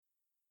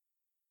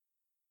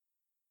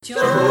Joy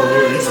to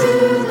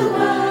the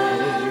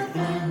world.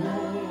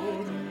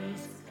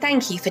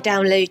 Thank you for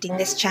downloading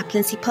this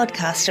chaplaincy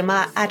podcast from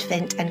our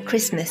Advent and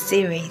Christmas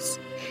series.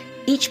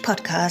 Each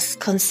podcast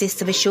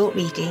consists of a short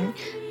reading,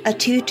 a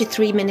 2 to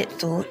 3 minute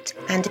thought,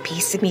 and a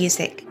piece of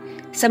music,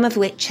 some of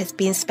which has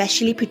been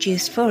specially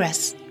produced for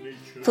us.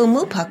 For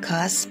more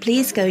podcasts,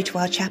 please go to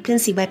our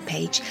chaplaincy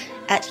webpage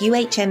at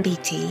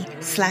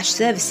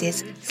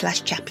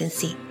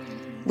uhmbT/services/chaplaincy.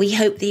 We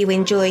hope that you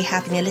enjoy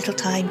having a little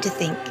time to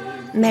think.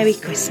 Merry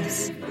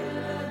Christmas.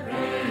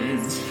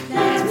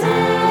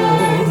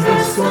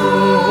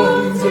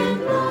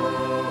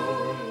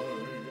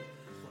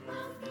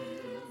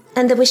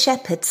 And there were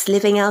shepherds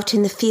living out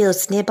in the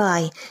fields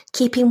nearby,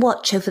 keeping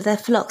watch over their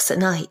flocks at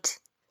night.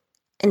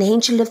 An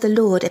angel of the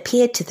Lord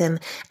appeared to them,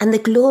 and the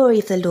glory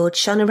of the Lord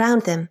shone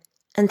around them,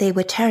 and they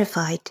were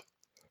terrified.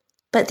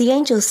 But the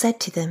angel said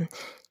to them,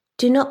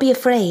 "Do not be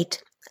afraid.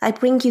 I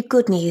bring you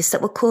good news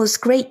that will cause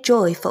great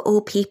joy for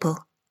all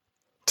people.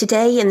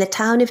 Today in the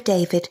town of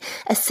David,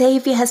 a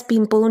Saviour has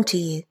been born to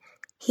you.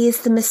 He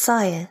is the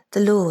Messiah, the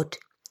Lord.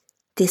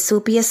 This will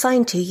be a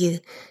sign to you.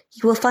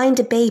 You will find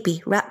a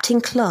baby wrapped in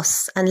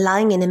cloths and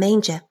lying in a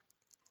manger."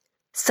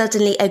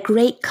 Suddenly a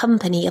great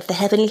company of the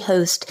heavenly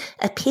host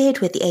appeared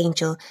with the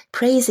angel,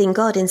 praising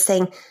God and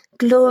saying,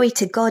 "Glory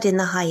to God in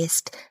the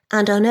highest,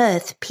 and on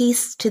earth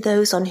peace to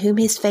those on whom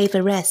his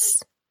favour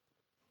rests."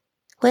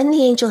 When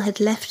the angel had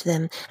left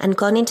them and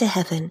gone into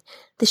heaven,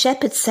 the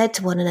shepherds said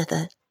to one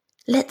another,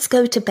 "Let's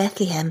go to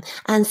Bethlehem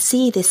and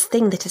see this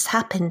thing that has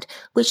happened,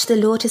 which the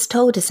Lord has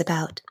told us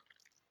about."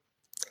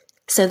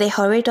 So they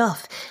hurried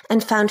off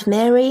and found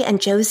Mary and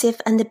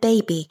Joseph and the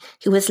baby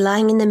who was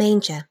lying in the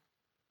manger.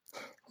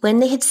 When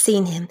they had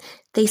seen him,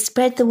 they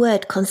spread the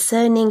word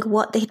concerning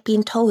what they had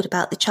been told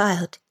about the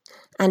child,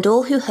 and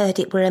all who heard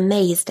it were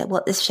amazed at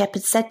what the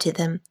shepherds said to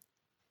them.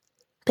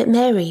 But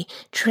Mary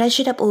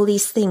treasured up all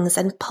these things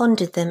and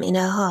pondered them in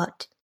her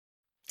heart.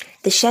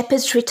 The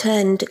shepherds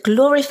returned,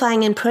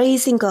 glorifying and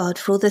praising God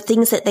for all the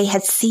things that they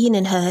had seen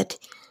and heard,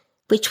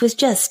 which was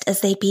just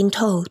as they'd been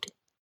told.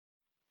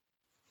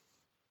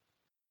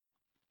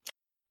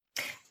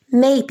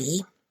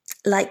 Maybe,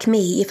 like me,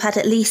 you've had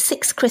at least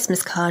 6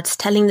 Christmas cards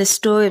telling the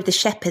story of the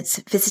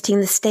shepherds visiting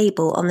the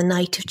stable on the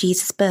night of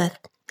Jesus' birth.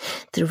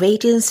 The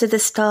radiance of the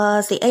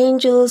stars, the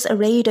angels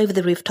arrayed over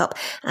the rooftop,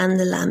 and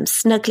the lamb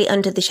snugly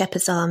under the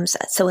shepherd's arms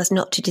so as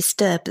not to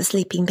disturb the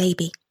sleeping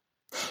baby.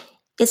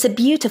 It's a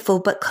beautiful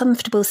but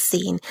comfortable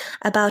scene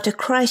about a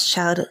Christ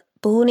child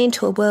born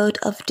into a world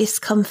of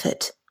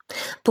discomfort,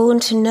 born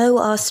to know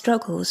our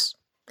struggles,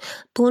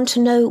 born to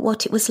know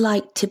what it was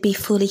like to be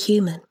fully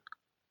human.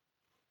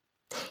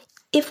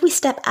 If we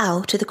step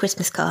out of the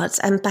Christmas cards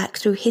and back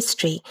through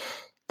history,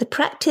 the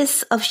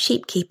practice of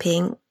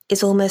sheep-keeping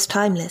is almost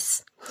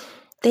timeless.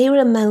 They were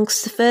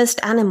amongst the first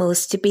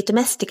animals to be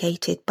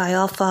domesticated by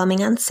our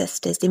farming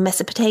ancestors in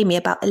Mesopotamia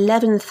about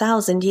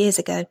 11,000 years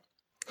ago.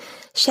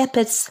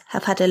 Shepherds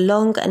have had a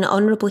long and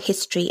honourable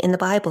history in the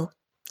Bible.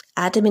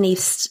 Adam and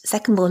Eve's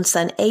second-born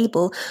son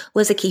Abel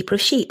was a keeper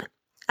of sheep,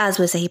 as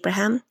was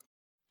Abraham.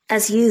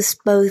 As youths,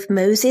 both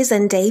Moses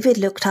and David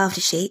looked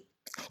after sheep,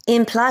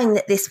 implying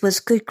that this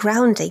was good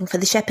grounding for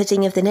the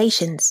shepherding of the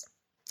nations.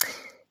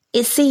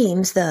 It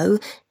seems, though,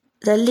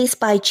 that at least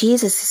by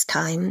Jesus'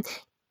 time,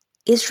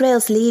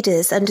 Israel's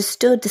leaders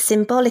understood the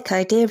symbolic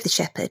idea of the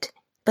shepherd,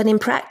 but in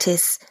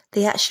practice,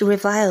 they actually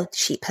reviled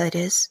sheep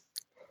herders.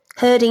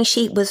 Herding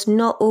sheep was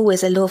not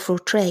always a lawful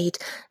trade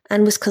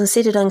and was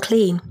considered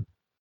unclean.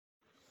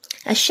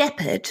 A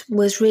shepherd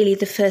was really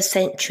the first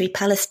century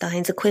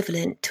Palestine's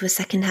equivalent to a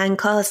second-hand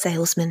car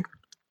salesman.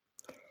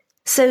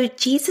 So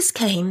Jesus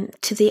came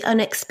to the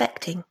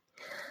unexpected,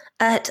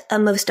 at a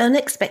most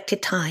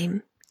unexpected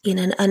time, in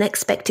an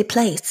unexpected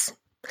place.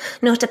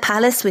 Not a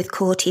palace with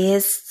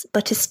courtiers,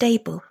 but a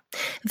stable,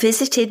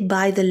 visited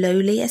by the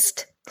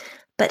lowliest,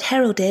 but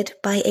heralded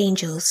by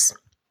angels.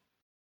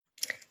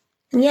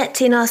 And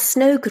yet in our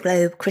snow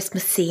globe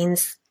Christmas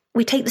scenes,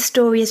 we take the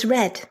story as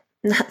read,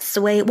 and that's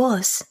the way it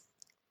was.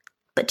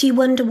 But do you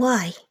wonder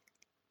why?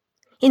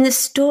 In the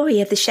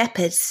story of the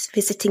shepherds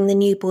visiting the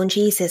newborn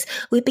Jesus,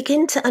 we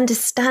begin to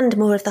understand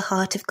more of the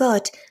heart of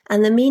God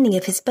and the meaning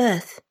of his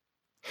birth.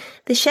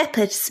 The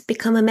shepherds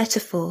become a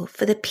metaphor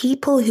for the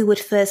people who would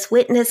first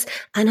witness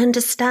and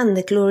understand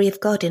the glory of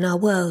God in our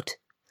world.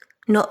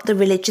 Not the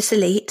religious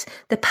elite,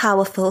 the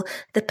powerful,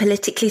 the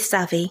politically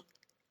savvy,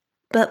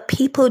 but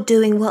people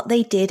doing what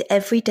they did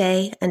every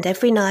day and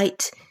every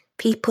night,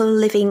 people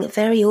living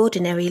very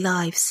ordinary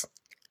lives.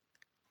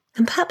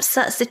 And perhaps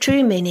that's the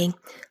true meaning,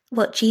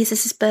 what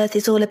Jesus' birth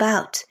is all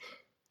about,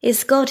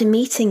 is God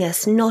meeting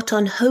us not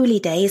on holy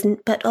days,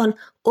 but on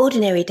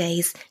ordinary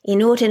days,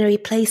 in ordinary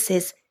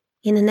places,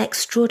 in an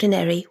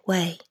extraordinary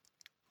way.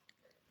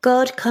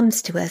 God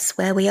comes to us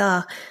where we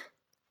are.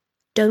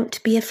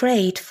 Don't be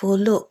afraid, for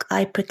look,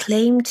 I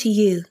proclaim to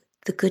you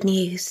the good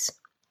news.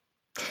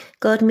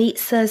 God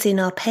meets us in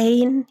our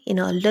pain, in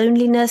our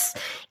loneliness,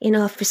 in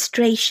our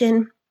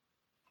frustration,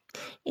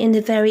 in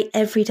the very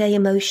everyday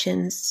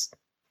emotions,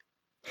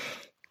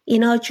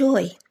 in our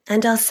joy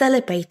and our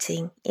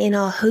celebrating, in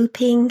our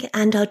hoping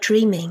and our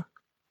dreaming.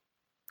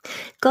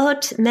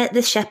 God met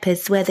the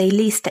shepherds where they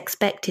least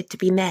expected to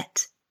be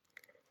met.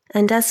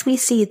 And as we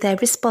see, their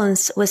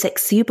response was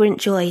exuberant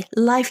joy,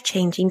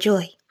 life-changing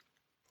joy.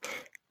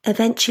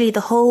 Eventually,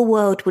 the whole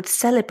world would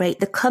celebrate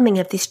the coming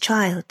of this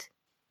child.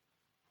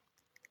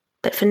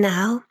 But for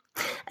now,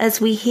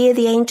 as we hear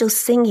the angels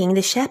singing,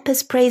 the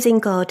shepherds praising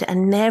God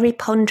and Mary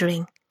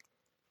pondering,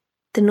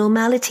 the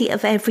normality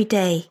of every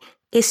day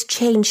is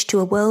changed to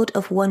a world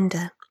of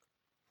wonder.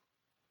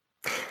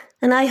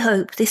 And I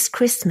hope this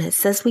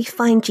Christmas, as we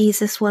find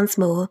Jesus once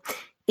more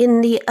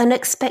in the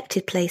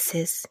unexpected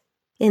places,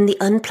 in the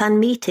unplanned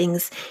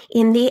meetings,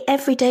 in the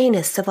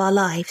everydayness of our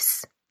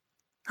lives,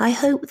 I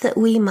hope that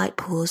we might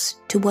pause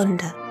to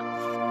wonder.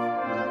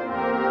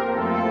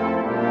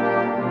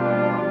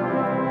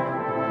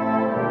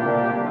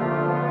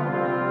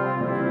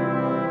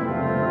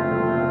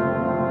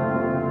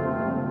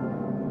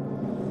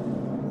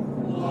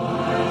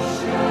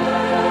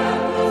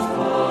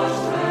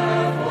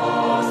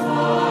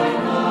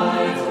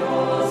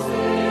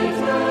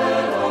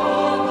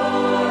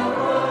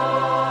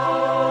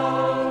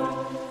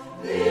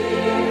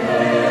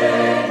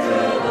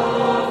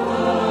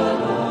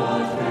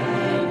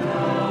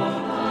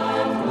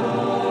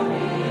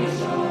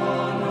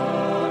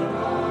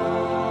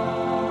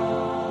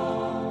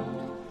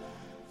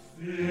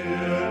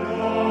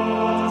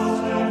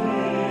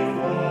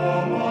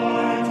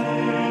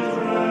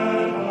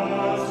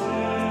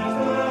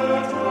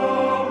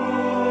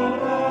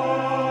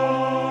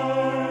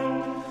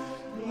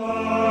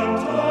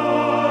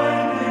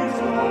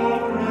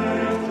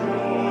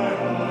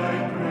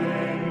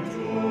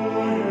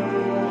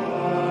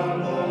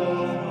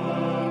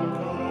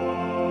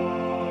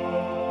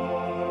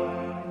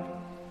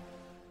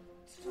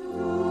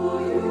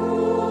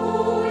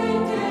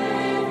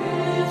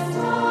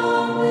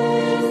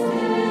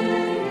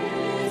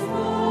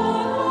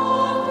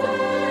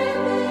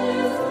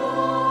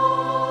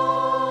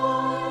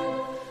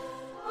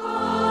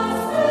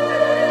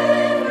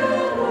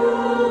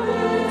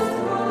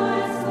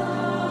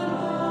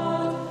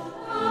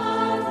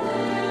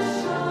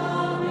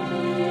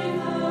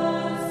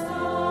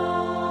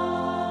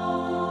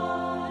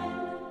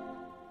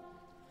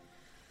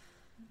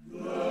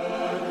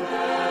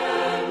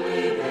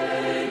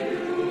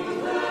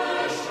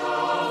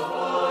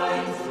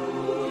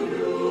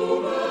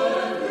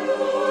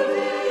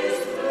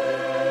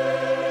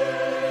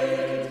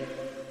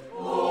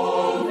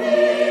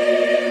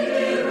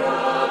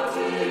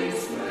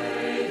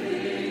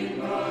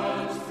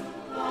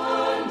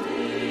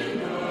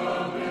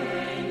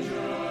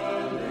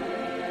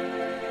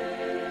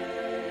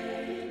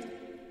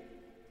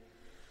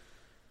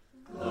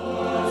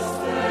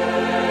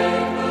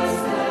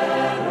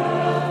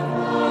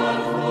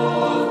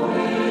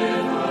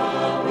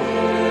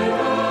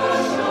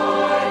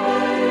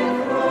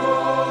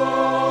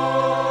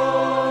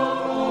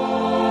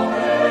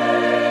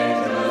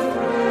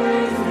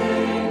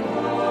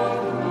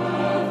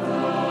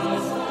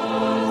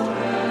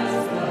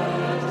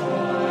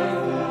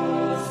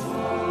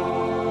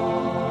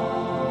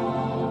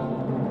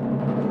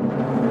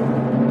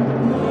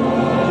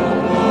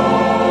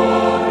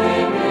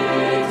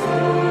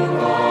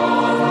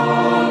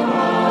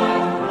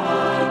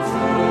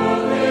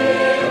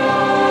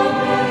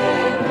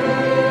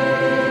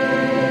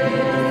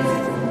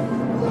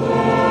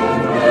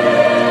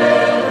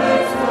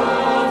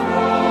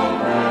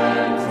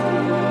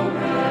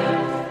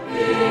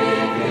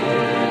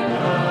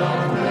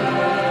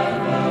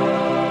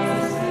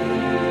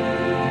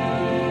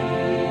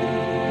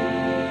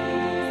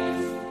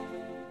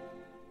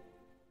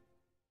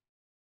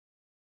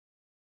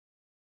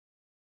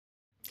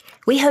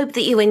 We hope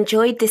that you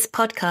enjoyed this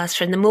podcast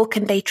from the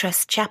Morecambe Bay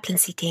Trust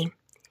Chaplaincy team.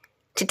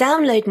 To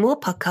download more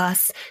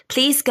podcasts,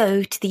 please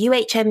go to the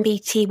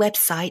UHMBT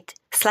website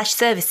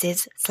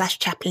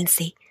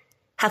 /services/chaplaincy.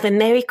 Have a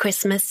Merry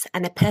Christmas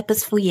and a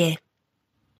purposeful year.